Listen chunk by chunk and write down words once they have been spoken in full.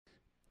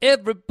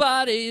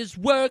Everybody's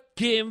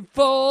working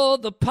for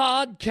the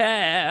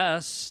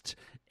podcast.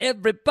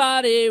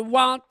 Everybody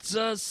wants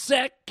a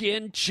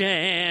second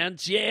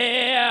chance.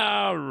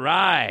 Yeah,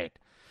 right.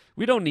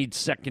 We don't need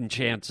second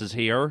chances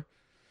here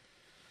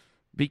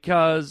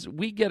because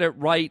we get it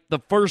right the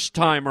first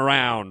time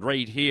around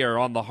right here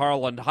on the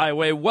Harland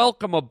Highway.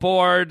 Welcome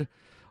aboard.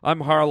 I'm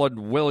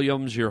Harland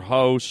Williams, your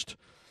host.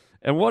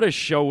 And what a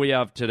show we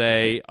have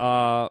today.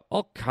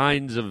 All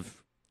kinds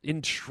of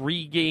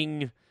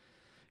intriguing,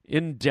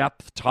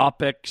 in-depth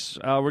topics.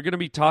 We're going to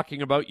be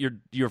talking about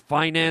your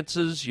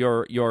finances,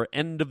 your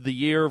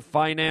end-of-the-year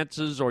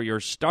finances, or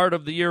your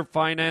start-of-the-year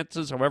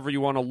finances, however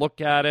you want to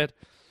look at it.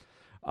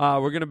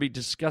 We're going to be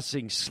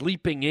discussing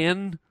sleeping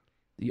in,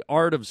 the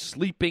art of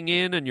sleeping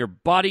in and your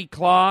body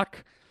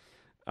clock.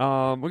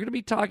 We're going to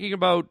be talking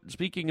about,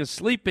 speaking of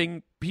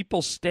sleeping,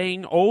 people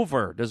staying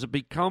over. Does it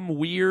become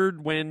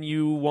weird when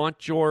you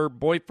want your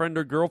boyfriend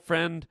or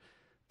girlfriend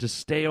to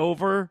stay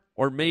over,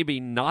 or maybe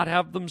not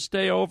have them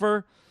stay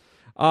over?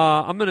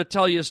 I'm going to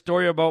tell you a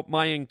story about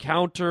my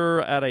encounter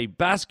at a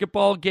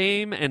basketball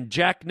game and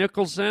Jack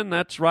Nicholson.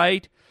 That's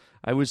right.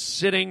 I was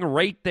sitting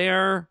right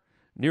there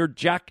near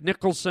Jack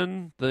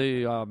Nicholson,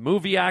 the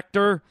movie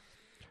actor.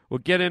 We'll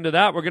get into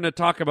that. We're going to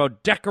talk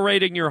about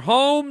decorating your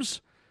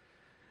homes.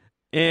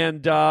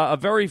 And a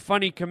very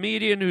funny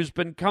comedian who's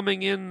been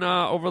coming in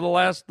over the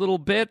last little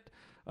bit,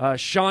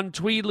 Sean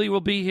Tweedley, will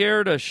be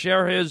here to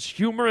share his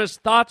humorous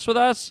thoughts with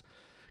us,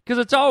 because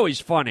it's always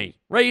funny,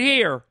 right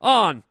here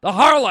on the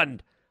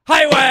Harland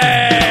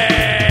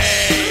Highway!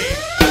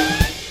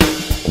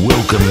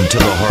 Welcome to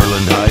the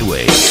Harland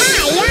Highway.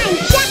 Hi, I'm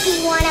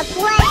Chucky. Wanna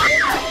play?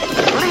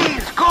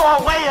 Please go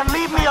away and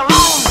leave me alone!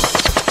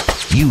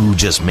 You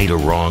just made a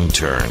wrong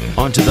turn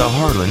onto the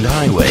Harland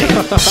Highway.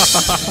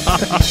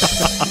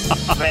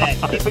 Man,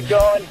 keep it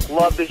going.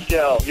 Love the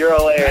show. You're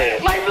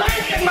hilarious. My blue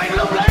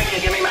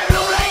blanket, give me my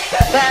blue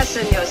blanket!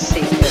 Fasten your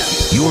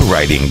seatbelt. You're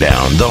riding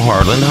down the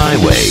Harland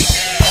Highway.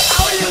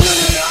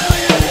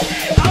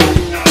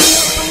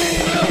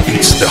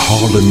 It's the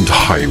Harland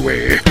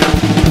Highway.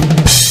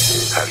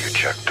 Have you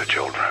checked the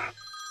children?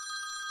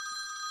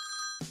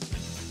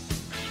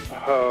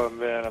 Oh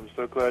man, I'm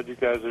so glad you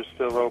guys are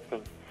still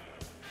open.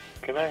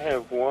 Can I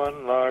have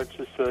one large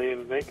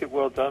Sicilian, make it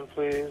well done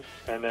please,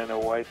 and then a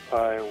white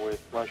pie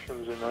with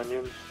mushrooms and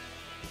onions?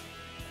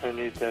 I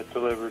need that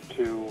delivered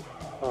to,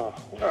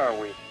 where are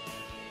we?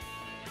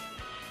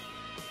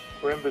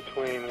 We're in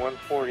between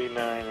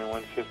 149 and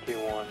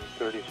 151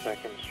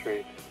 32nd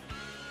Street.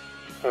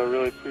 I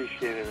really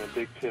appreciate it, and a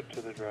big tip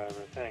to the driver.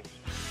 Thanks.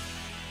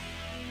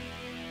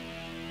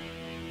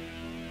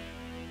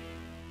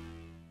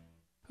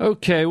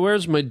 Okay,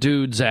 where's my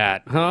dudes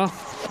at, huh?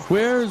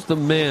 Where's the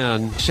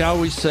man, shall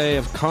we say,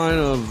 have kind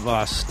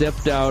of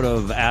stepped out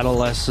of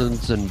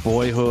adolescence and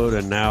boyhood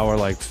and now are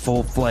like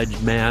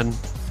full-fledged men?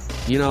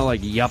 You know,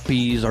 like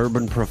yuppies,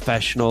 urban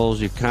professionals.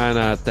 You're kind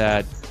of at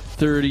that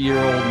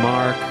 30-year-old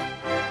mark.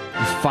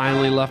 You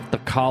finally left the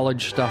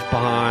college stuff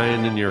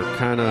behind and you're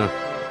kind of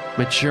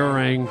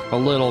maturing a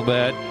little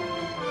bit.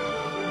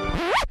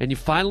 And you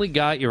finally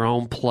got your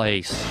own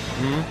place.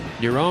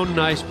 Your own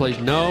nice place.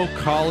 No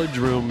college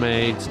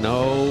roommates,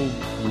 no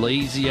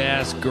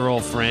lazy-ass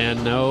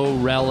girlfriend, no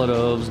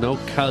relatives, no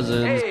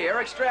cousins. Hey,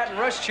 Eric Stratton,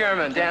 Rush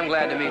Chairman. Damn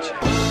glad to meet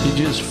you. You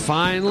just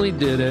finally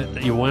did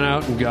it. You went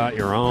out and got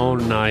your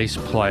own nice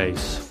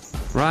place.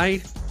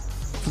 Right?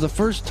 For the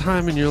first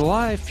time in your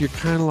life, you're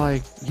kind of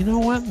like, you know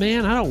what,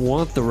 man? I don't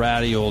want the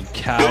ratty old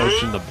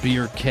couch and the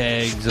beer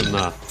kegs and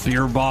the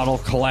beer bottle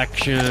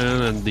collection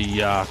and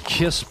the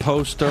Kiss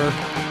poster.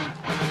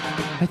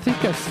 I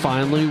think I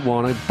finally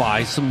want to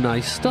buy some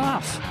nice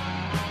stuff.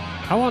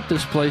 I want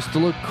this place to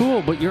look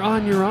cool, but you're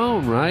on your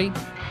own, right?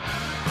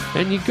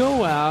 And you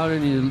go out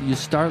and you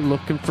start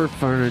looking for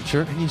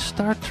furniture and you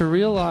start to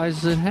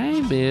realize that,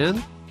 hey,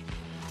 man,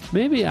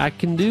 maybe I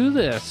can do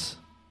this.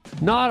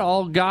 Not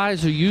all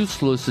guys are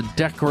useless at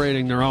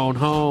decorating their own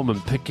home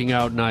and picking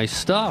out nice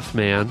stuff,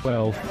 man.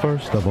 Well,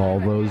 first of all,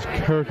 those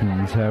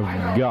curtains have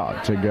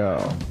got to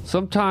go.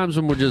 Sometimes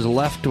when we're just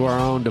left to our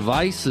own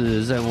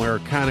devices and we're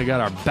kind of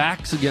got our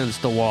backs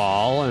against the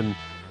wall and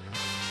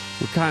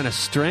we're kind of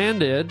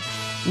stranded,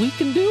 we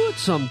can do it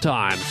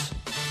sometimes.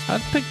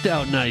 I've picked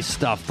out nice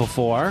stuff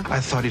before. I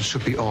thought it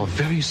should be all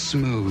very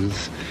smooth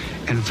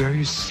and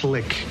very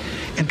slick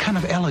and kind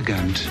of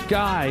elegant.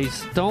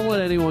 Guys, don't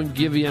let anyone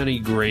give you any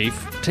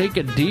grief. Take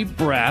a deep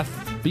breath,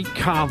 be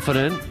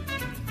confident,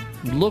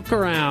 look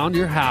around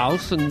your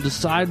house and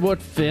decide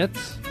what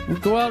fits,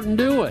 and go out and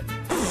do it.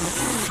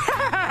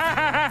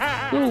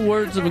 Little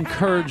words of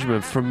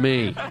encouragement from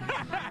me,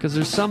 because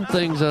there's some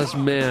things us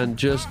men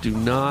just do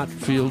not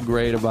feel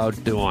great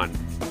about doing.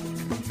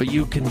 But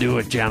you can do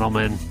it,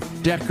 gentlemen.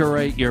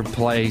 Decorate your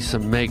place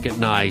and make it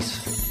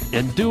nice.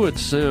 And do it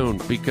soon,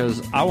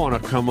 because I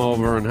want to come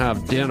over and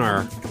have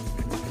dinner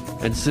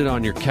and sit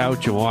on your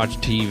couch and watch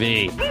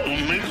TV.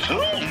 Me too.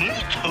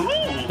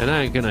 And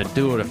I ain't gonna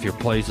do it if your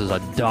place is a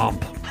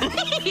dump.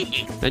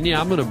 And yeah,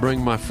 I'm gonna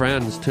bring my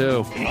friends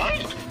too.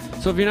 Right.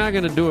 So if you're not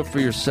gonna do it for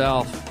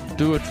yourself,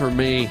 do it for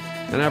me.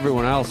 and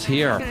everyone else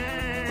here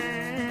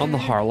on the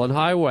Harlan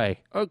Highway.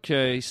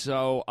 Okay,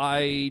 so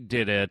I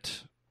did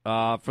it.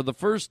 For the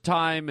first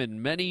time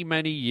in many,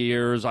 many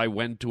years, I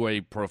went to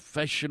a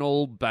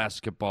professional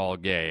basketball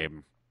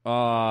game.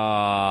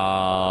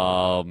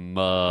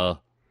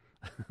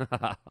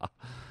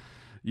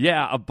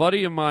 Yeah, a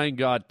buddy of mine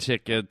got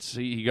tickets.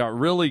 He got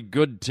really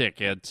good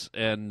tickets,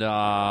 and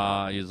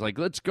he's like,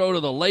 let's go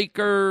to the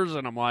Lakers.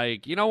 And I'm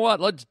like, you know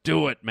what? Let's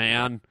do it,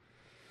 man.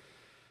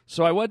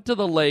 So I went to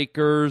the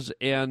Lakers,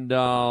 and,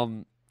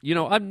 you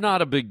know, I'm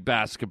not a big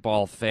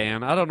basketball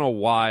fan. I don't know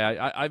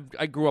why.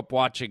 I grew up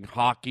watching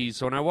hockey,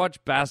 so when I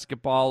watch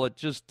basketball, it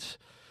just...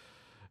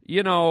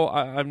 You know,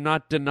 I'm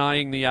not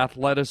denying the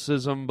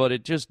athleticism, but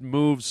it just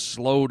moves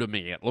slow to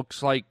me. It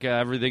looks like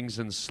everything's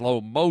in slow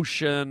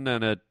motion,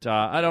 and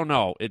I don't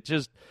know. It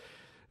just,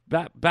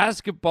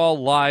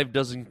 basketball live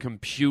doesn't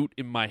compute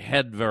in my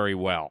head very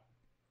well.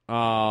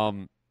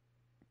 I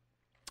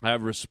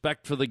have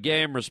respect for the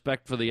game,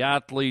 respect for the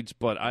athletes,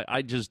 but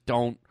I just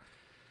don't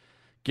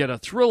get a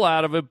thrill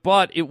out of it.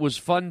 But it was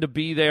fun to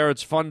be there.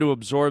 It's fun to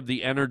absorb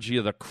the energy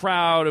of the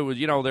crowd. It was,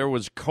 you know, there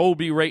was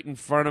Kobe right in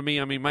front of me.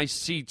 I mean, my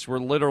seats were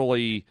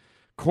literally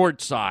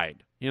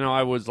courtside. You know,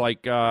 I was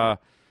like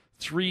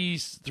three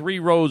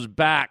rows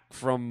back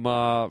from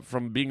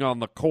being on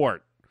the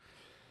court.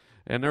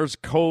 And there's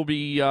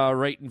Kobe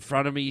right in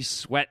front of me,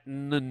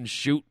 sweating and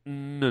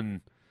shooting.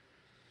 And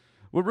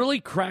what really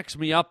cracks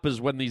me up is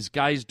when these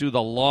guys do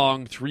the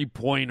long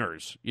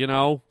three-pointers, you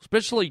know,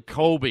 especially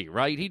Kobe,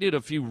 right? He did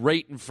a few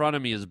right in front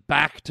of me, his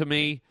back to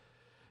me,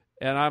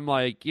 and I'm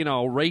like, you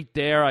know, right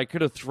there, I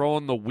could have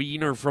thrown the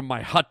wiener from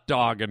my hot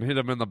dog and hit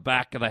him in the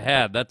back of the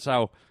head. That's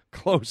how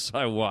close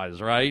I was,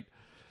 right?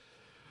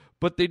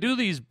 But they do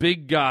these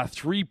big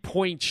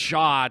three-point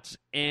shots,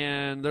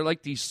 and they're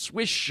like these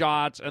swish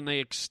shots, and they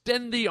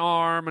extend the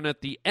arm, and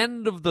at the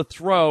end of the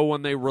throw,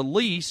 when they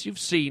release, you've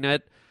seen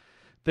it,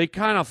 they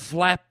kind of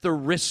flap their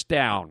wrist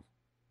down,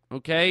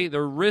 okay?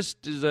 Their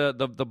wrist is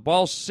the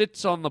ball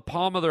sits on the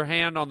palm of their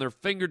hand, on their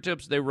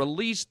fingertips. They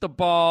release the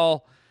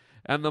ball,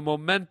 and the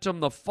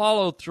momentum, the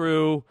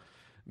follow-through,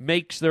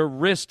 makes their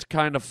wrist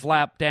kind of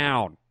flap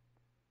down.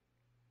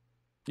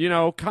 You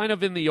know, kind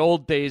of in the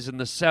old days in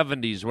the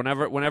 70s, when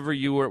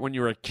you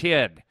were a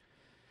kid,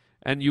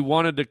 and you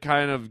wanted to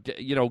kind of,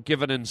 you know,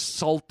 give an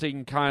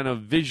insulting kind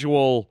of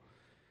visual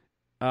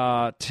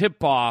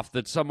tip-off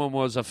that someone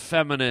was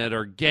effeminate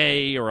or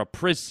gay or a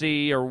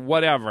prissy or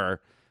whatever,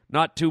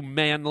 not too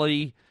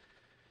manly,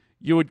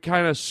 you would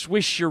kind of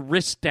swish your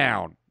wrist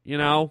down, you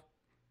know?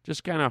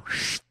 Just kind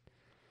of,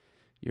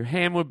 your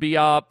hand would be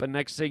up, and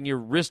next thing your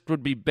wrist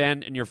would be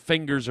bent and your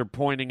fingers are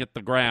pointing at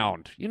the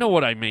ground. You know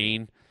what I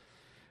mean?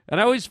 And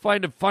I always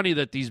find it funny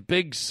that these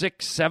big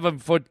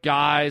 6-7 foot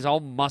guys, all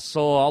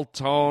muscle, all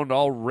toned,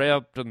 all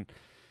ripped, and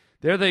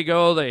there they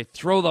go, they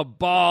throw the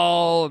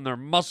ball, and their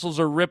muscles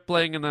are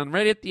rippling, and then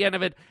right at the end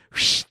of it,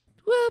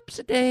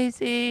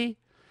 whoops-a-daisy.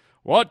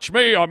 Watch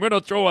me, I'm going to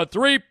throw a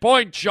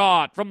three-point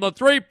shot from the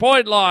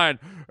three-point line.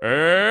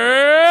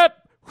 There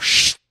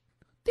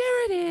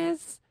it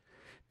is.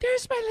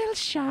 There's my little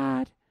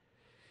shot.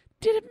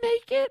 Did it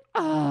make it?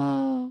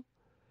 Oh.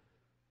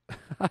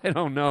 I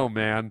don't know,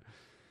 man.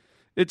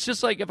 It's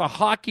just like if a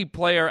hockey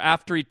player,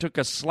 after he took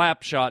a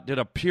slap shot, did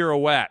a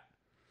pirouette,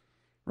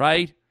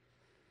 right?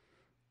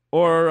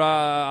 Or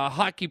a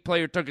hockey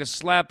player took a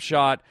slap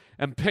shot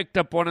and picked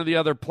up one of the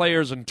other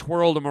players and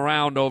twirled him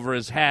around over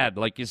his head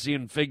like you see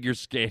in figure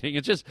skating.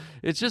 It's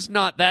just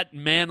not that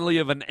manly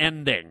of an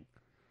ending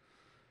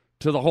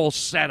to the whole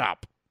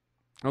setup.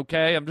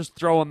 Okay? I'm just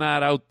throwing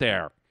that out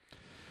there.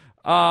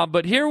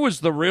 But here was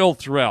the real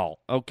thrill,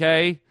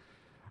 okay?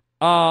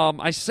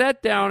 I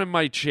sat down in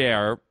my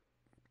chair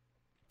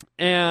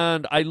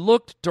and I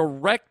looked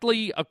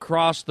directly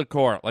across the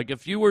court. Like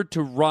if you were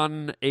to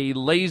run a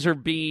laser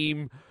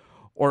beam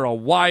or a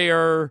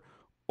wire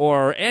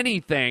or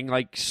anything,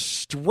 like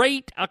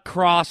straight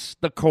across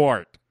the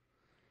court,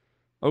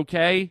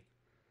 okay?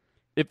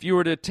 If you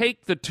were to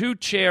take the two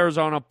chairs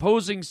on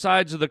opposing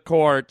sides of the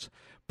court,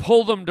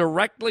 pull them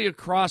directly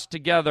across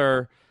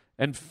together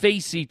and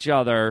face each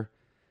other,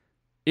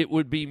 it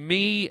would be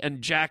me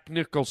and Jack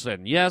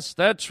Nicholson. Yes,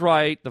 that's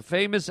right. The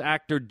famous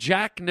actor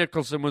Jack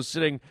Nicholson was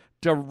sitting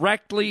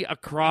directly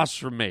across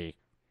from me.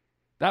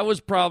 That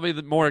was probably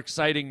more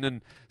exciting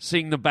than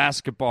seeing the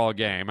basketball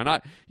game.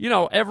 And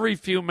every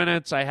few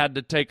minutes I had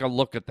to take a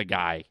look at the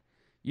guy.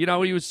 You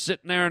know, he was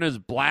sitting there in his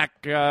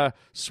black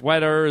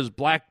sweater, his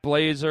black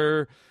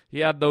blazer. He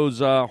had those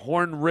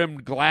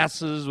horn-rimmed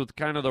glasses with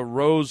kind of the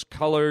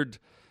rose-colored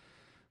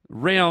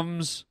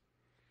rims.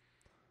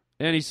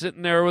 And he's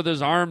sitting there with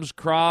his arms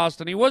crossed,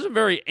 and he wasn't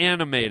very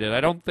animated.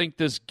 I don't think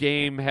this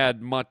game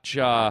had much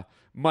on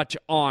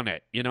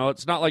it. You know,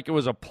 it's not like it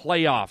was a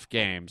playoff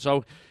game.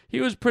 So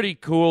he was pretty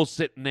cool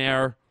sitting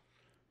there.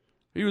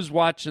 He was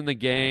watching the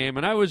game,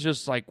 and I was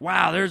just like,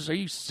 wow, are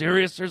you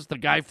serious? There's the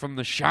guy from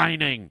The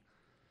Shining.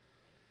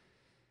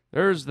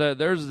 There's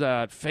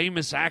that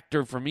famous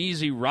actor from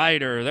Easy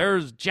Rider.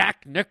 There's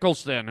Jack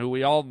Nicholson, who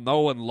we all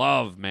know and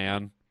love,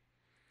 man.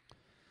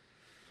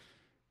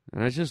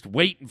 And I was just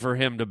waiting for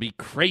him to be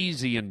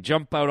crazy and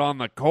jump out on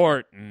the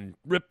court and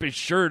rip his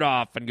shirt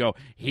off and go,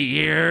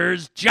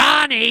 "Here's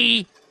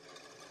Johnny!"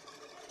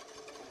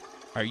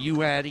 Are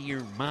you out of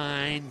your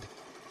mind?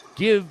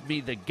 Give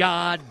me the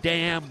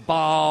goddamn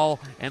ball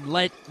and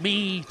let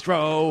me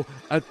throw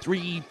a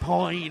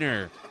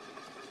three-pointer.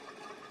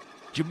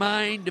 Do you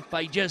mind if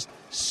I just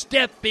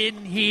step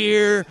in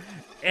here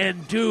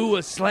and do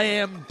a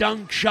slam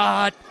dunk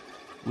shot?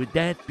 Would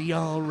that be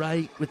all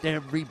right with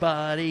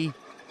everybody?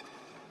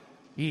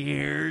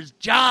 Here's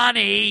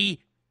Johnny!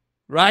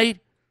 Right?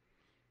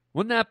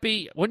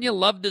 Wouldn't you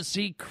love to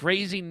see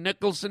crazy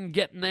Nicholson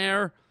getting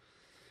there?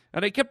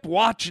 And I kept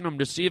watching him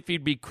to see if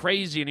he'd be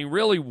crazy, and he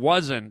really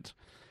wasn't.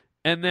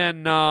 And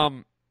then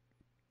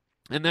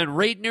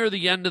right near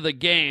the end of the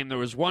game, there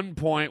was one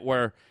point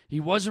where he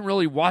wasn't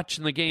really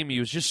watching the game. He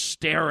was just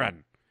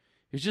staring.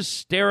 He was just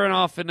staring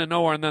off into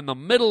nowhere. And then the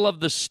middle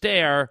of the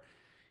stare,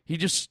 he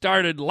just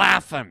started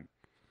laughing.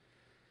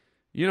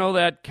 You know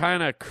that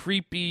kind of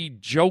creepy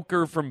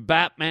Joker from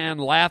Batman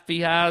laugh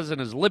he has,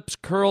 and his lips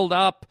curled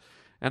up,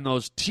 and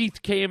those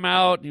teeth came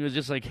out, and he was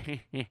just like,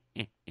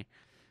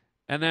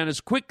 And then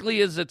as quickly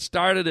as it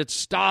started, it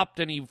stopped,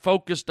 and he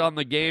focused on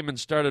the game and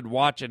started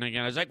watching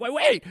again. I was like,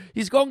 wait,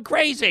 he's going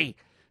crazy.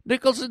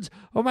 Nicholson's,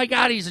 oh my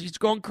God, he's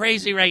going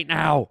crazy right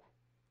now.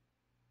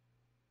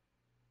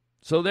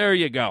 So there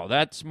you go.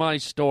 That's my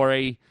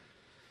story.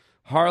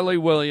 Harley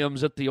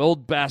Williams at the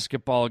old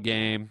basketball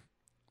game,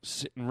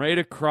 sitting right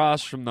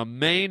across from the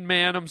main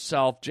man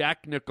himself,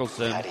 Jack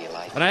Nicholson. How do you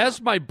like and I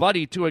asked my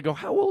buddy, too, I go,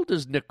 how old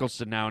is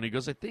Nicholson now? And he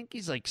goes, I think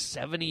he's like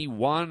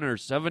 71 or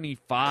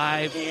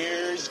 75.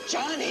 Here's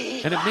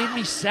Johnny. And it made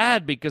me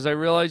sad because I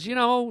realized,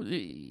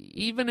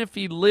 even if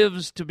he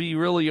lives to be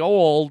really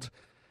old,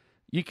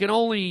 you can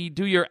only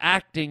do your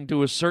acting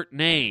to a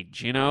certain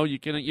age,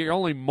 You're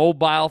only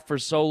mobile for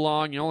so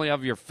long. You only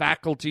have your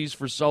faculties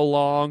for so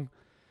long.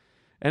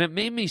 And it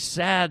made me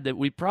sad that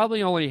we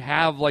probably only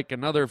have like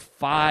another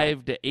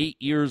 5 to 8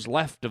 years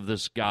left of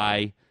this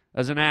guy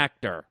as an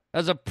actor,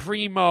 as a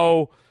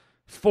primo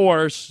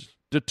force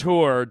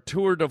tour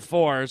de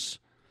force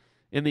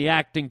in the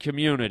acting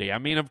community. I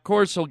mean, of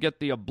course he'll get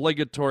the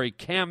obligatory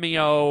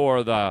cameo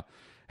or the,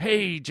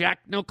 hey, Jack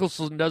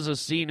Nicholson does a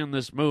scene in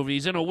this movie.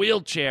 He's in a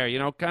wheelchair,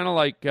 kind of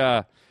like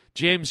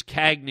James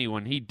Cagney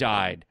when he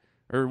died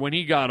or when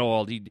he got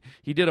old.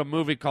 He did a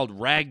movie called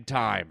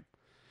Ragtime.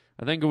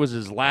 I think it was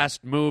his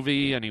last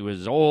movie, and he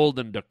was old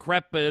and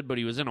decrepit, but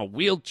he was in a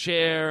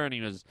wheelchair, and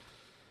he was,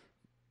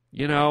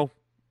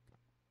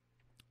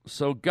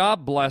 So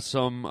God bless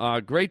him.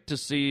 Great to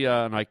see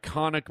an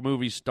iconic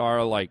movie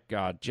star like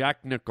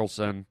Jack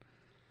Nicholson.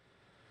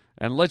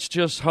 And let's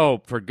just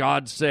hope, for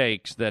God's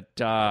sakes,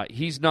 that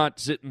he's not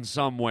sitting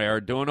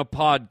somewhere doing a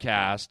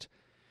podcast,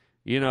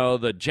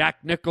 the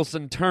Jack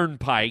Nicholson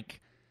Turnpike,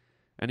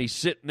 and he's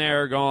sitting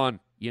there going,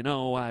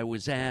 I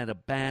was at a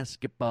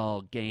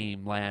basketball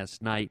game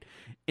last night,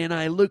 and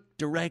I looked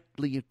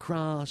directly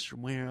across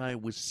from where I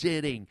was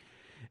sitting,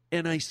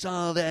 and I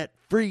saw that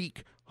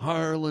freak,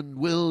 Harlan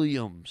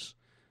Williams.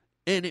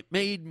 And it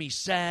made me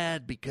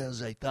sad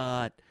because I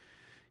thought,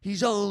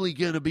 he's only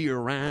going to be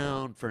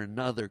around for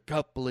another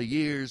couple of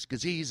years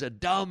because he's a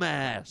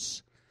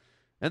dumbass.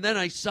 And then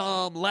I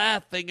saw him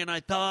laughing, and I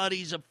thought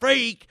he's a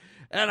freak,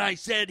 and I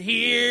said,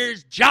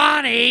 here's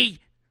Johnny.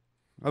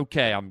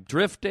 Okay, I'm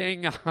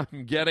drifting.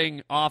 I'm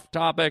getting off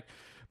topic.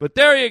 But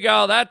there you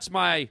go. That's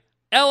my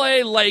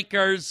L.A.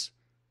 Lakers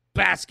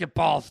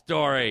basketball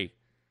story.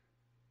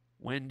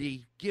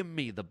 Wendy, give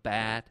me the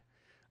bat.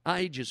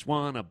 I just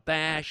want to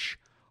bash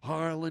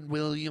Harlan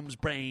Williams'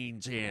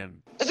 brains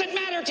in. Does it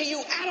matter to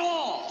you at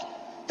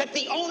all that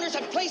the owners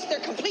have placed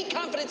their complete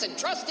confidence and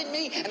trust in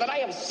me and that I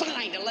have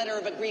signed a letter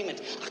of agreement,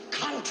 a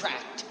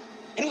contract,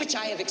 in which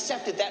I have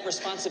accepted that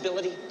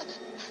responsibility?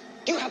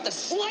 Do you have the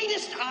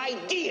slightest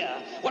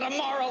idea what a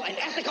moral and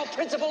ethical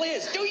principle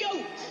is? Do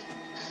you?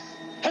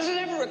 Has it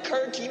ever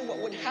occurred to you what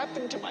would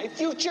happen to my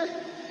future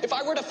if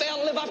I were to fail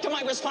to live up to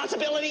my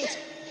responsibilities?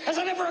 Has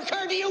it ever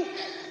occurred to you?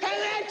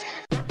 Has it?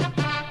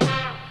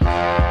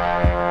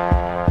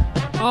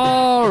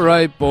 All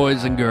right,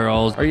 boys and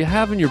girls. Are you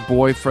having your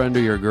boyfriend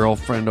or your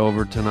girlfriend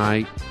over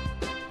tonight?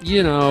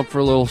 For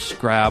a little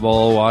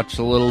Scrabble, watch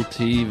a little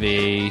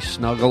TV,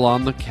 snuggle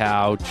on the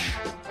couch.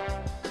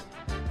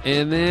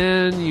 And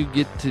then you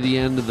get to the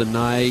end of the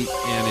night,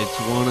 and it's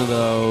one of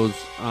those,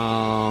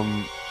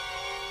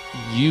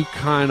 you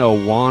kind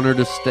of want her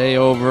to stay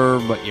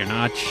over, but you're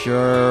not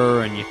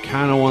sure, and you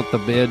kind of want the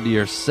bed to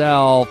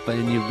yourself,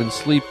 and you've been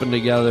sleeping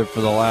together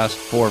for the last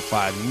 4 or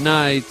 5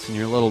 nights, and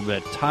you're a little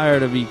bit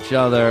tired of each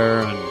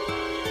other,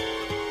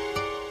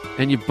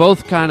 and you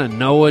both kind of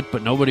know it,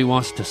 but nobody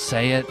wants to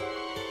say it.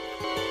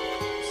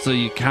 So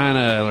you kind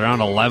of, around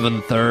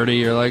 11:30,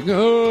 you're like,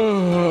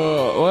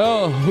 oh,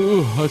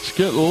 well, it's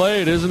getting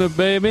late, isn't it,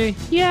 baby?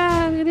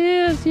 Yeah, it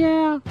is,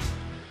 yeah.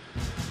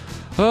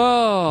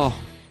 Oh.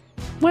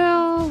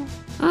 Well,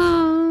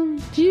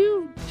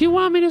 do you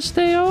want me to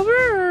stay over,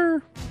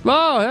 or?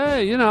 Oh,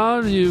 hey, I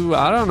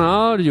don't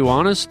know, do you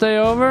want to stay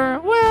over?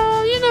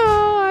 Well,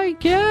 I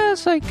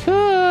guess I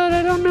could.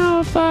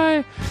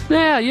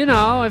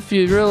 if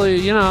you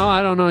really,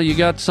 I don't know, you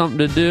got something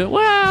to do.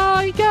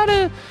 Well, you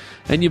gotta,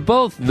 and you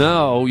both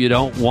know you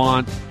don't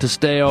want to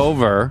stay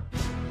over,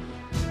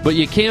 but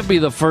you can't be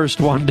the first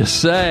one to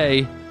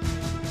say,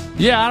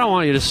 yeah, I don't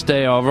want you to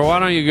stay over. Why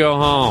don't you go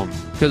home?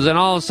 Because then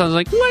all of a sudden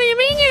it's like, what do you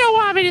mean you don't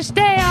want me to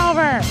stay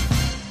over?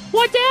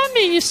 What that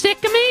mean? You sick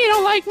of me? You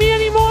don't like me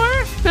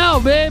anymore?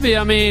 No, baby,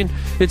 I mean,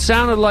 it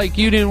sounded like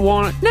you didn't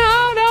want it.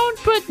 No, don't,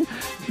 but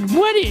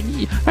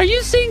are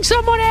you seeing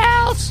someone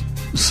else?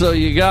 So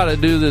you got to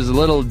do this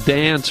little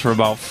dance for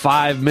about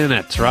 5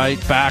 minutes,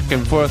 right? Back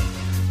and forth.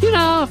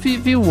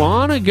 If you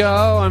want to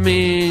go, I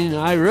mean,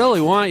 I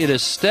really want you to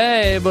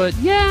stay, but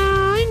yeah,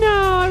 I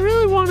know, I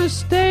really want to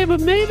stay,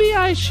 but maybe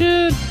I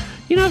should.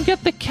 I've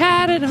got the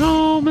cat at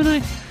home, and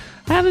I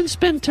haven't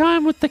spent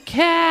time with the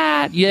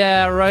cat.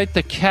 Yeah, right,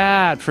 the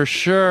cat, for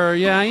sure.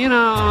 Yeah,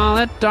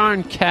 that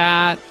darn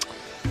cat.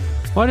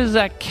 Why does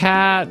that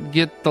cat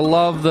get the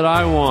love that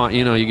I want?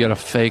 You got to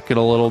fake it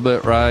a little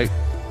bit, right?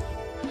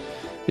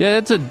 Yeah,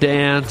 it's a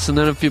dance, and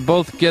then if you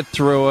both get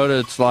through it,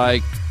 it's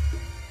like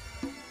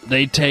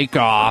they take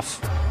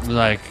off.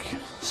 Like,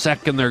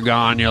 second they're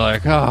gone, you're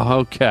like, oh,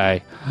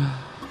 okay.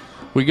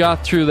 We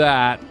got through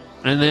that,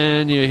 and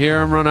then you hear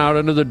them run out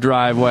into the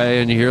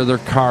driveway, and you hear their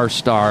car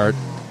start,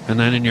 and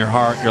then in your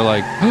heart, you're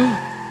like,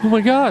 oh,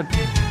 my God,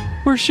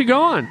 where's she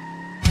going?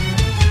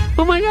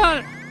 Oh, my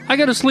God, I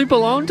got to sleep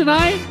alone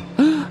tonight?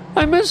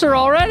 I miss her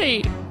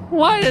already.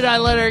 Why did I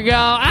let her go?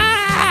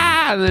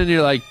 Ah! And then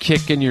you're like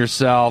kicking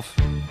yourself.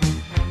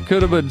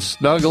 Could have been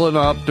snuggling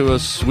up to a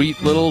sweet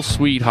little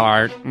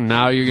sweetheart, and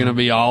now you're going to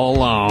be all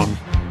alone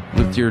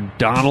with your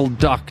Donald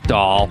Duck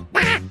doll.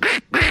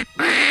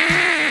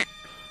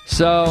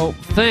 So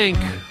think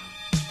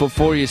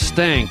before you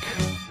stink,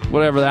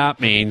 whatever that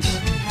means,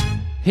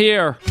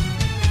 here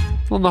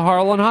on the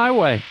Harlan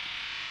Highway.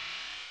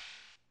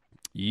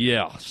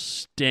 Yeah,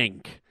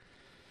 stink.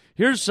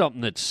 Here's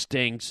something that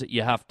stinks that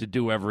you have to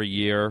do every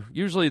year,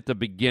 usually at the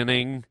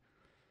beginning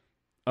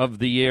of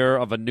the year,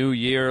 of a new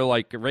year,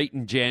 like right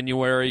in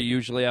January, you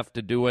usually have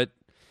to do it.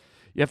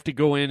 You have to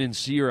go in and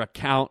see your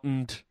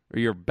accountant or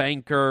your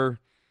banker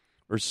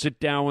or sit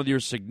down with your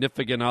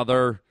significant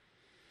other,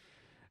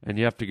 and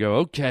you have to go,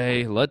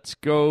 okay, let's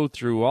go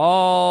through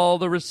all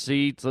the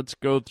receipts. Let's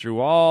go through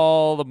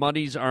all the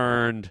monies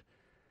earned.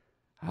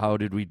 How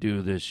did we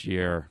do this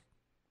year?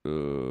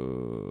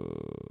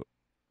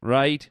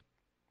 Right?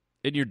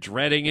 And you're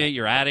dreading it,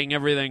 you're adding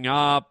everything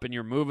up, and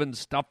you're moving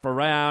stuff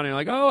around. And you're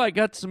like, oh, I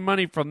got some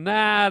money from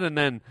that, and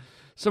then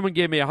someone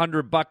gave me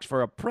 $100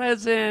 for a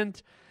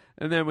present,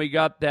 and then we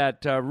got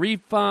that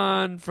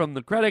refund from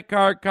the credit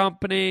card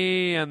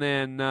company, and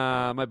then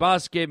my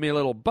boss gave me a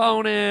little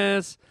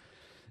bonus,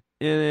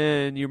 and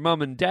then your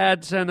mom and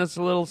dad sent us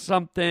a little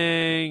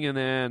something, and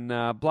then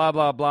blah,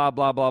 blah, blah,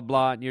 blah, blah,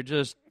 blah, and you're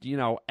just,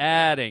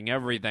 adding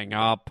everything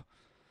up.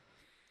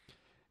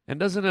 And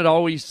doesn't it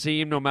always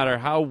seem, no matter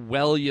how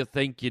well you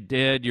think you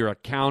did, your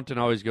accountant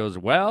always goes,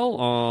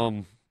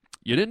 well,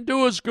 you didn't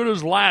do as good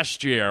as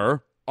last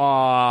year. In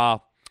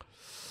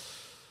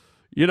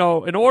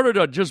order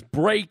to just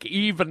break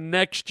even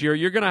next year,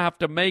 you're going to have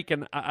to make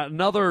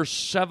another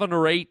 $7,000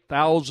 or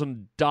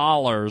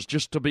 $8,000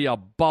 just to be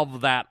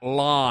above that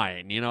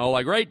line.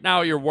 Like right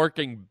now you're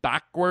working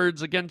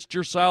backwards against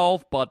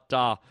yourself, but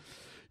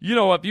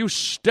if you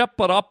step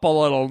it up a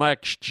little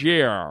next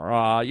year,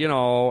 8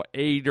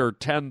 or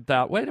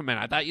 10,000. Wait a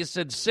minute, I thought you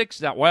said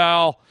 6,000.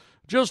 Well,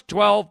 just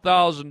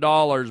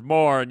 $12,000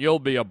 more, and you'll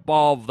be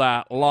above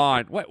that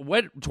line.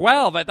 Wait,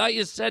 12? I thought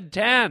you said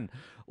 10.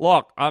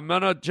 Look, I'm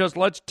gonna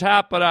let's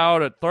tap it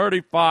out at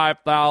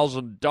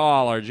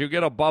 $35,000. You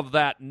get above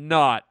that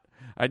nut,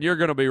 and you're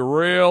gonna be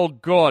real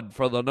good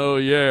for the new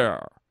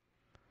year.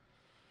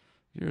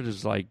 You're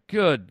just like,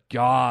 good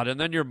God. And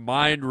then your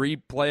mind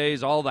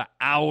replays all the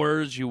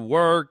hours you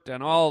worked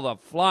and all the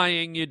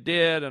flying you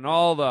did and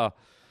all the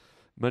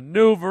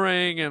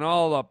maneuvering and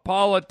all the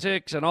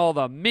politics and all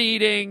the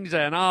meetings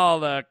and all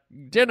the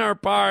dinner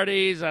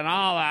parties and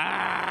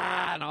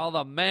all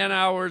the man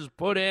hours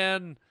put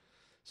in,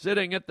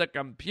 sitting at the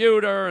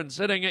computer and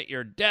sitting at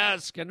your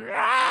desk and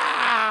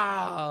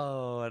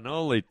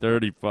only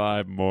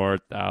 $35,000 more.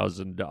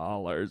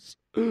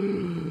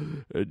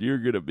 And you're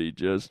going to be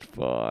just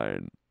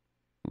fine.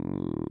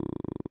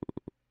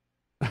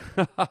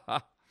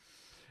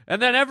 And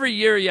then every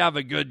year you have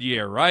a good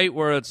year, right?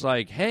 Where it's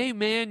like, hey,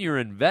 man, your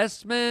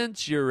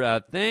investments, your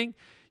thing,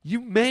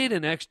 you made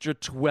an extra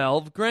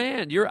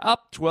 $12,000. You're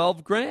up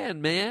 $12,000,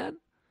 man.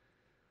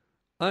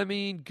 I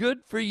mean,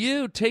 good for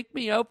you. Take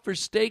me out for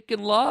steak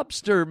and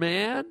lobster,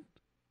 man.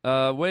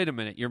 Wait a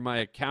minute. You're my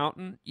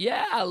accountant?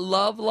 Yeah, I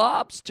love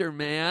lobster,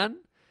 man.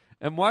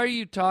 And why are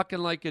you talking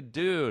like a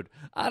dude?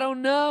 I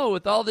don't know.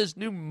 With all this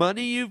new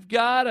money you've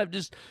got,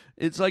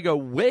 it's like a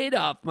weight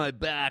off my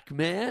back,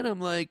 man. I'm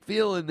like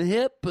feeling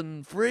hip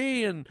and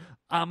free, and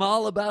I'm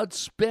all about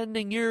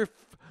spending your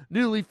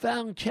newly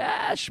found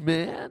cash,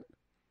 man.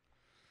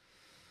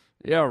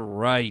 Yeah,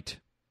 right.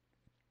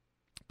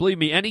 Believe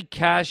me, any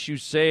cash you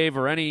save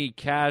or any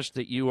cash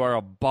that you are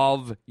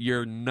above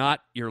your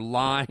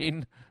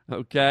line,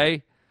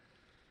 okay?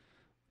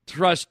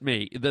 Trust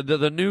me,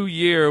 the new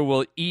year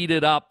will eat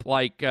it up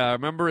like,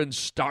 remember in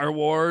Star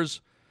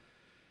Wars?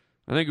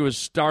 I think it was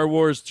Star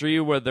Wars 3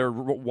 where they're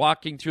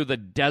walking through the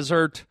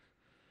desert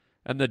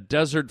and the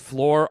desert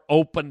floor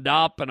opened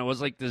up and it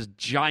was like this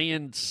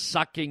giant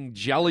sucking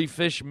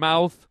jellyfish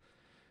mouth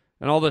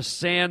and all the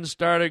sand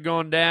started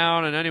going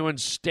down and anyone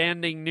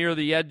standing near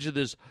the edge of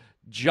this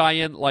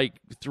giant, like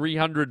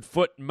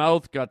 300-foot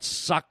mouth got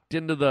sucked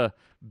into the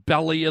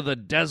belly of the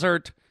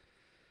desert.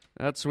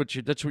 That's what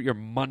your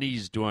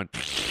money's doing.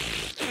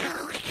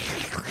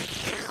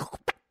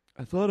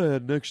 I thought I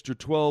had an extra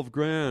 12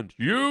 grand.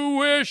 You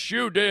wish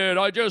you did.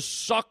 I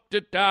just sucked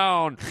it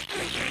down.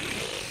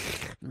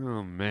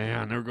 Oh,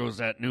 man, there goes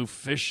that new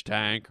fish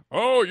tank.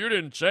 Oh, you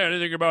didn't say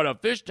anything about a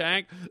fish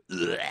tank.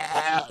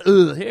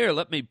 Here,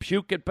 let me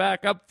puke it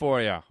back up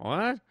for you.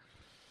 What?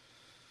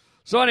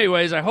 So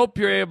anyways, I hope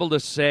you're able to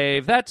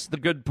save. That's the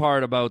good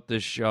part about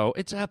this show.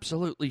 It's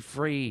absolutely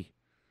free.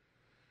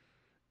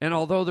 And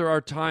although there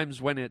are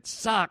times when it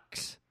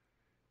sucks,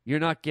 you're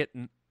not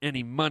getting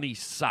any money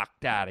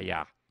sucked out of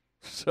you.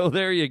 So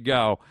there you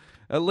go.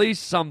 At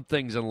least some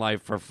things in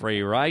life are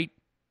free, right?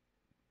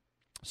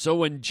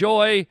 So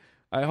enjoy.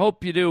 I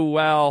hope you do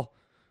well.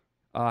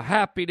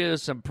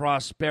 Happiness and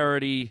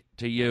prosperity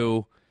to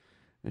you.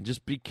 And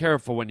just be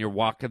careful when you're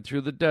walking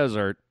through the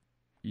desert.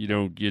 You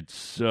don't get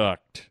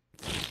sucked.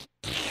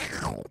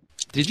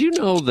 Did you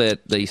know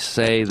that they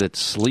say that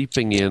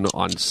sleeping in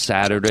on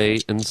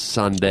Saturday and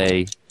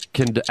Sunday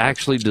can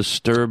actually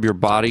disturb your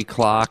body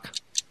clock,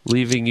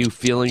 leaving you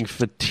feeling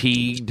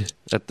fatigued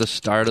at the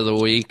start of the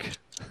week?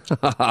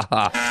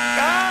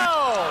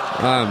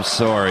 I'm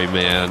sorry,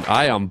 man.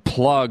 I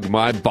unplug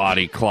my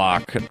body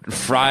clock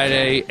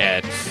Friday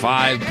at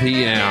 5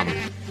 p.m.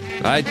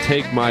 I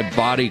take my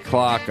body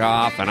clock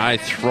off and I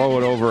throw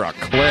it over a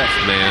cliff,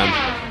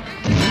 man.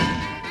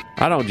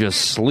 I don't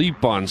just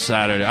sleep on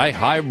Saturday. I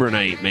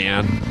hibernate,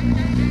 man.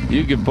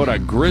 You could put a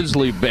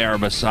grizzly bear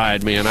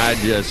beside me and I'd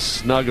just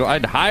snuggle.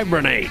 I'd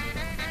hibernate.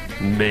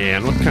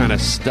 Man, what kind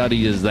of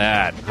study is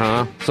that,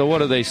 huh? So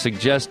what are they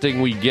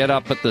suggesting? We get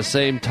up at the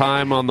same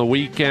time on the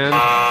weekend?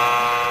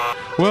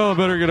 Well, I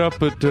better get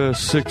up at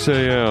 6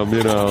 a.m.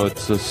 You know,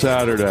 it's a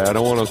Saturday. I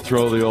don't want to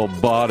throw the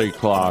old body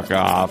clock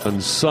off.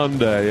 And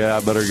Sunday, yeah, I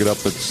better get up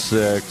at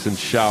 6 and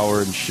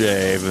shower and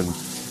shave and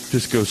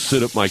just go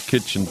sit at my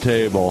kitchen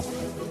table.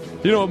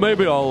 You know,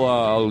 maybe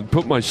I'll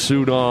put my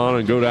suit on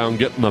and go down and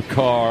get in the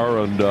car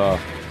and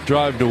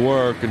drive to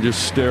work and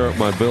just stare at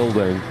my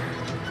building.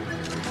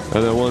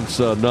 And then once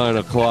 9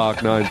 o'clock,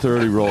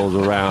 9:30 rolls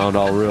around,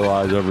 I'll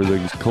realize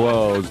everything's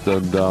closed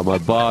and my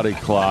body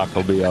clock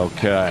will be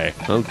okay.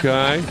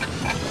 Okay?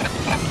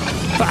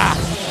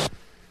 Bah!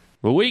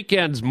 The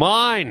weekend's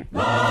mine.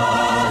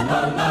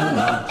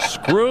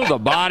 Screw the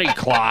body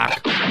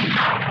clock.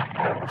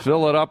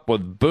 Fill it up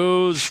with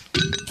booze.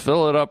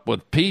 Fill it up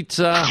with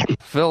pizza.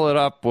 Fill it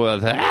up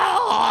with...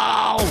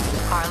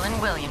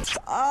 Harlan Williams.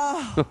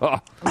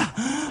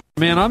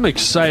 Man, I'm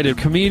excited.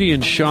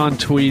 Comedian Sean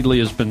Tweedley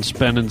has been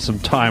spending some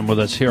time with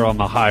us here on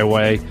the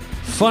highway.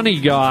 Funny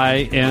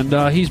guy,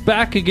 and he's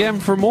back again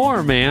for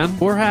more, man.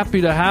 We're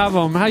happy to have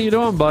him. How you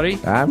doing, buddy?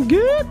 I'm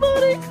good,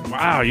 buddy.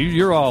 Wow,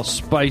 you're all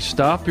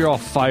spiced up. You're all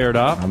fired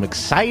up. I'm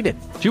excited.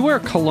 Do you wear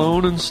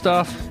cologne and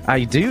stuff?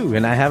 I do,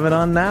 and I have it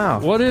on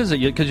now. What is it?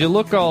 Because you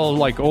look all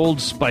like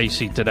Old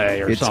Spicy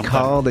today or something. It's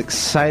called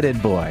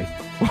Excited Boy.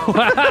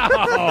 Wow.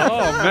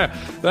 Oh, man.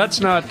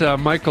 That's not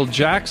Michael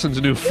Jackson's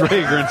new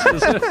fragrance,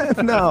 is it?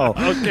 No.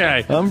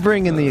 Okay. I'm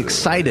bringing the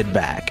excited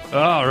back.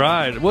 All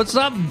right. What's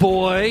up,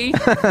 boy?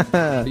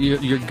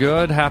 You're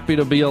good? Happy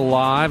to be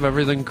alive?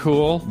 Everything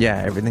cool?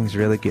 Yeah, everything's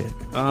really good.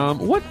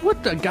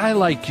 What a guy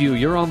like you,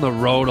 you're on the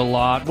road a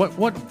lot.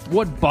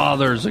 What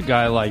bothers a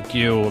guy like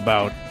you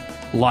about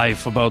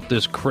life, about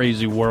this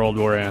crazy world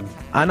we're in?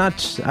 I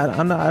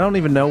don't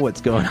even know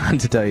what's going on,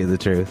 to tell you the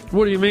truth.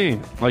 What do you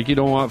mean? Like you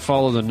don't want to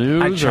follow the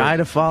news? I try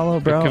to follow,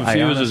 bro. It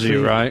confuses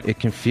you, right? It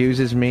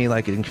confuses me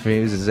like it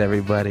confuses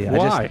everybody.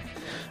 Why?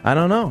 I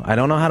don't know. I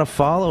don't know how to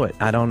follow it.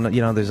 I don't,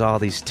 there's all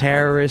these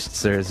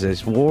terrorists.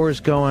 There's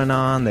wars going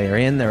on. They're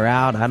in, they're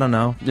out. I don't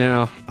know.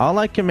 Yeah. All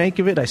I can make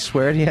of it, I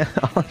swear to you,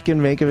 all I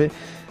can make of it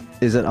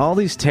is that all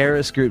these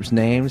terrorist groups'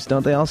 names,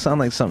 don't they all sound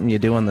like something you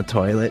do on the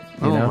toilet?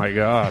 You know? My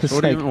gosh.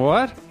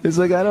 What? It's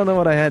like, I don't know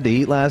what I had to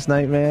eat last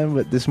night, man,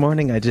 but this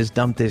morning I just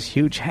dumped this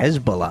huge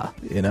Hezbollah,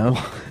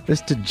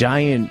 Just a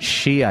giant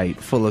Shiite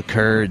full of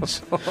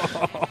Kurds.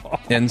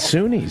 And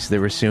Sunnis.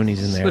 There were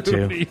Sunnis in there,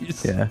 too.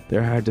 Yeah,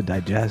 they're hard to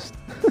digest.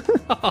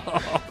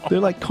 They're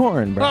like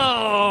corn, bro.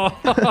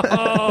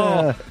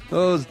 Oh,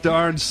 those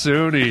darn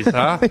Sunnis,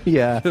 huh?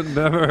 Yeah.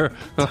 Never.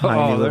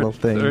 Tiny little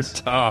things.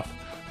 They're tough.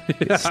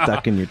 Get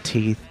stuck in your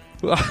teeth.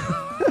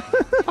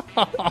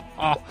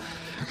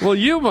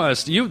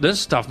 Well, this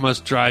stuff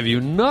must drive you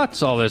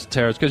nuts, all this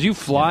terror, because you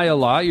fly a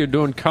lot. You're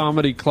doing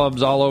comedy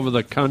clubs all over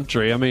the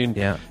country. I mean,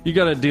 you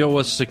got to deal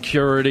with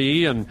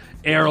security and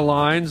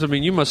airlines. I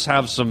mean, you must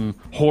have some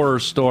horror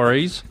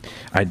stories.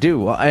 I do.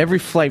 Well, every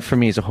flight for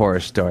me is a horror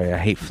story. I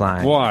hate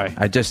flying. Why?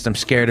 I'm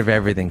scared of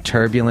everything.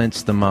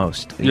 Turbulence the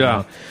most. You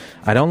know?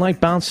 I don't like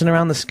bouncing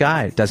around the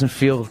sky. It doesn't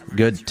feel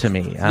good to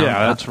me.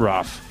 That's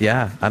rough.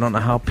 Yeah, I don't know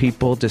how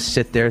people just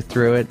sit there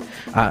through it.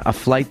 A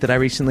flight that I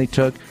recently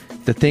took,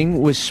 the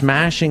thing was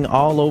smashing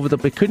all over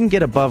it couldn't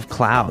get above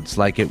clouds.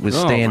 Like it was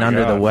staying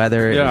under the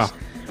weather. It was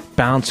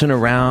bouncing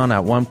around.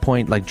 At one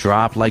point, like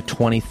dropped like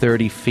 20,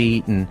 30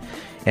 feet. And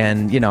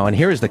and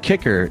here's the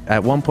kicker.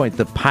 At one point,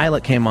 the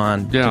pilot came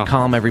on to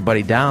calm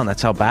everybody down.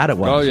 That's how bad it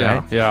was,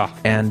 right? Yeah.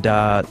 And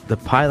the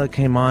pilot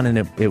came on, and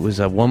it was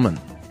a woman.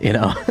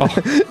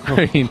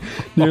 I mean,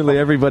 nearly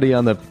everybody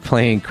on the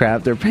plane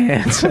crapped their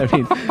pants. I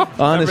mean,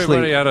 honestly,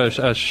 everybody had a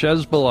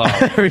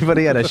Hezbollah.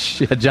 Everybody had a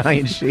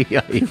giant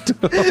Shiite.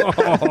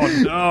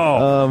 Oh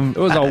no! It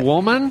was a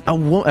woman.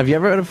 Have you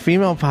ever had a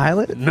female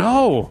pilot?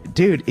 No,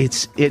 dude.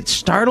 It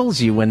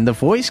startles you when the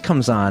voice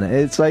comes on.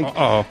 It's like,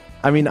 I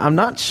mean, I'm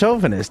not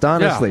chauvinist,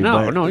 honestly.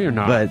 No, you're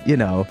not. But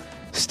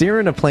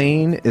steering a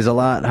plane is a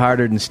lot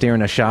harder than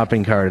steering a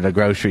shopping cart at a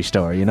grocery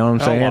store. You know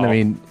what I'm saying? Well. I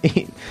mean,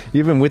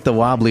 even with the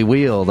wobbly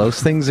wheel, those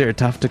things are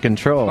tough to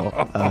control.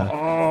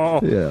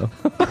 Yeah.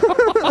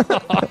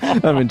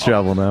 I'm in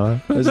trouble now.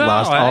 I just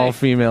lost all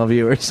female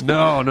viewers.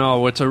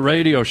 No, it's a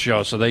radio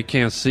show, so they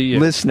can't see you.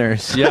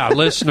 Listeners. Yeah,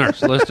 listeners.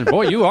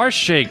 Boy, you are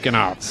shaking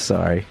up.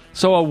 Sorry.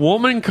 So a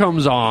woman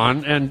comes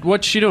on, and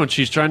what's she doing?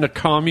 She's trying to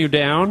calm you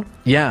down?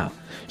 Yeah.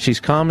 She's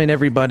calming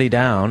everybody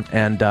down,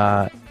 and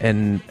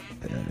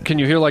can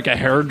you hear like a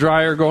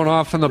hairdryer going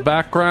off in the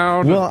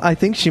background? Well, I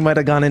think she might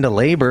have gone into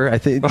labor. I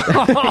think.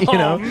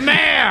 Oh,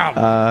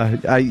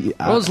 man!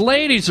 Those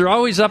ladies are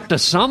always up to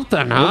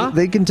something, huh? Well,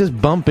 they can just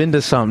bump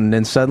into something,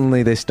 and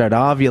suddenly they start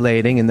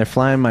ovulating, and they're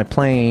flying my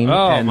plane.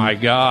 Oh my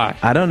god!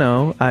 I don't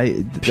know.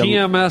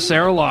 PMS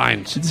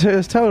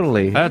Airlines.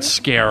 Totally. That's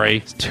scary.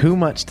 It's too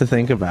much to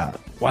think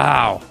about.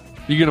 Wow.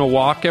 You gonna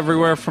walk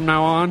everywhere from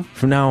now on?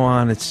 From now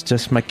on, it's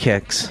just my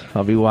kicks.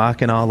 I'll be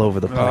walking all over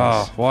the place.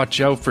 Oh,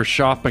 watch out for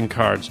shopping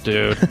carts,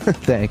 dude.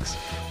 Thanks.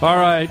 All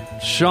right,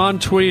 Sean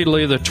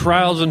Tweedley, the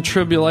trials and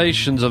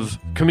tribulations of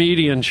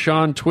comedian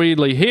Sean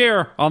Tweedley,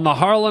 here on the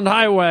Harland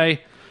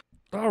Highway.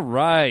 All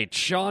right,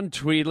 Sean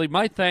Tweedley.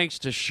 My thanks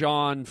to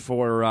Sean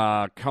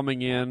for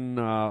coming in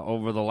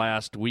over the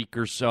last week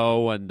or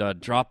so and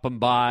dropping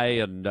by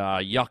and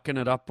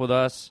yucking it up with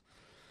us.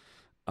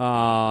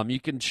 You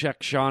can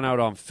check Sean out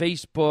on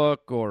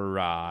Facebook, or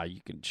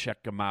you can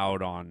check him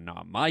out on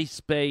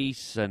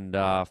MySpace and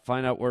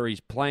find out where he's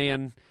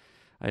playing.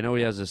 I know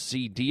he has a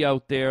CD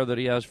out there that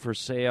he has for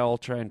sale.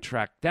 Try and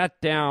track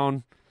that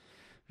down.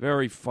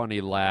 Very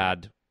funny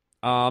lad.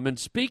 And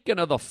speaking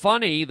of the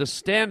funny, the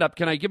stand-up,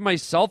 can I give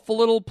myself a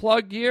little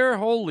plug here?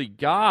 Holy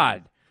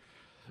God.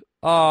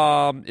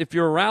 If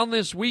you're around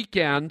this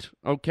weekend,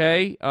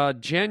 okay,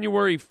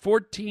 January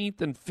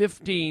 14th and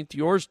 15th,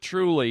 yours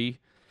truly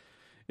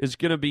is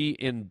going to be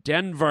in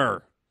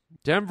Denver,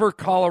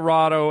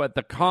 Colorado at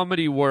the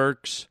Comedy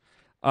Works.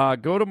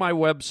 Go to my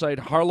website,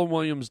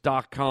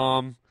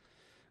 harlanwilliams.com.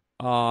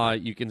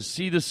 You can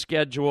see the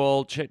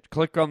schedule.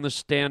 Click on the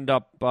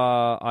stand-up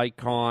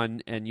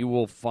icon, and you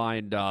will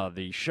find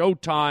the show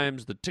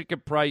times, the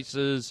ticket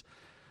prices,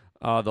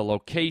 the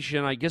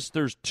location. I guess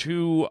there's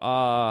 2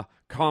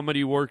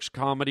 Comedy Works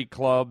comedy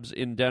clubs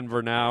in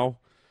Denver now,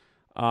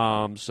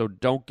 so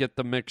don't get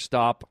them mixed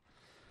up.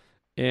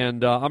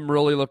 And I'm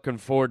really looking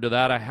forward to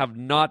that. I have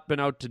not been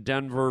out to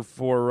Denver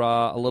for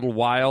a little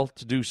while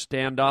to do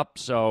stand-up,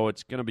 so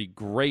it's going to be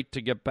great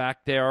to get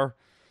back there.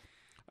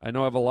 I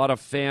know I have a lot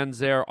of fans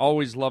there.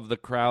 Always love the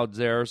crowds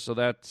there. So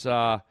that's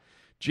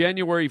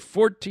January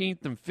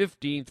 14th and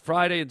 15th,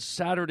 Friday and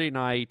Saturday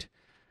night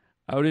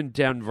out in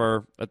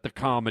Denver at the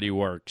Comedy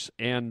Works.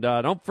 And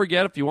don't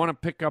forget, if you want to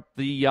pick up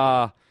the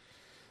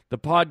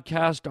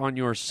podcast on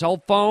your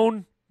cell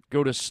phone,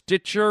 go to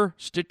Stitcher,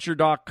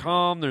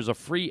 Stitcher.com. There's a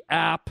free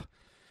app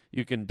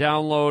you can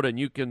download, and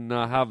you can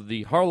have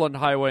the Harland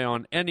Highway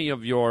on any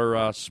of your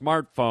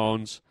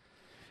smartphones.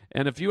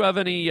 And if you have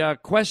any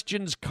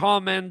questions,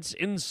 comments,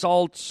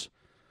 insults,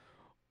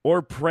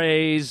 or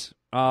praise,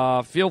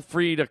 feel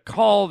free to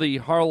call the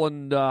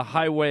Harland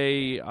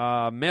Highway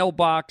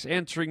mailbox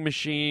answering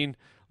machine.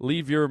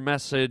 Leave your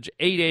message,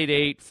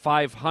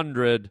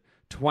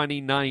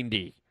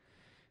 888-500-2090.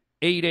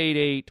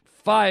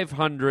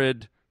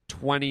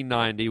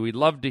 888-500-2090. We'd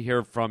love to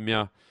hear from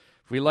you.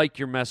 If we like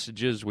your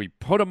messages, we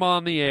put them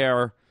on the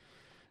air,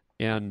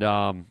 and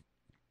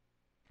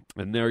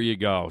there you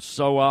go.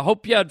 So I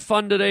hope you had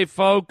fun today,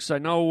 folks. I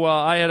know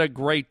I had a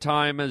great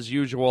time as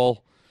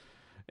usual,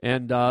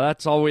 and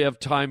that's all we have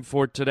time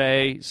for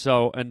today.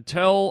 So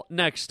until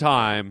next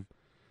time,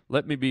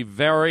 let me be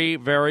very,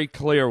 very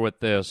clear with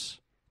this.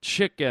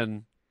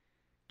 Chicken,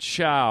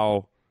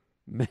 chow,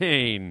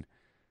 mein,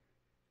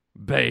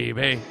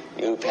 baby.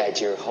 You've had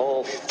your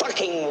whole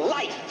fucking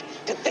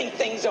life to think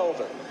things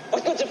over.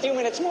 What good's a few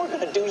minutes more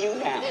gonna do you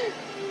now?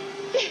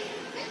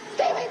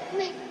 Stay with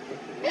me.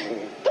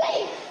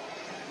 Please.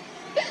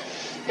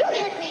 Don't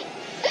hurt me.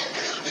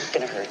 I'm not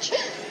gonna hurt you.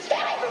 Stay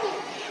away from me.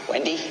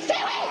 Wendy. Stay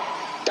away.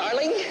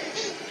 Darling.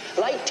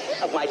 Light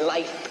of my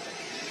life.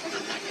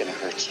 I'm not gonna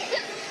hurt you.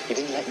 You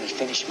didn't let me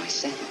finish my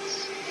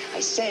sentence.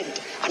 I said,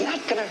 I'm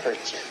not gonna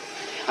hurt you.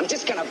 I'm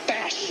just gonna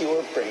bash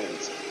your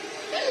brains.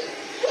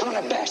 I'm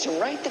gonna bash them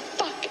right the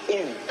fuck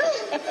in.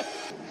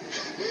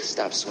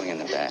 Stop swinging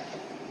the bat.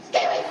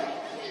 Stay away.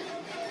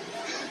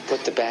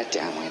 Put the bat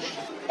down, Wendy.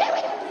 Stay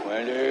away.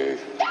 Wendy.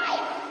 Stay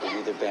away. Give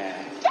me the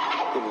bat.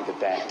 Give me the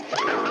bat.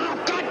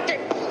 Oh, God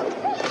damn.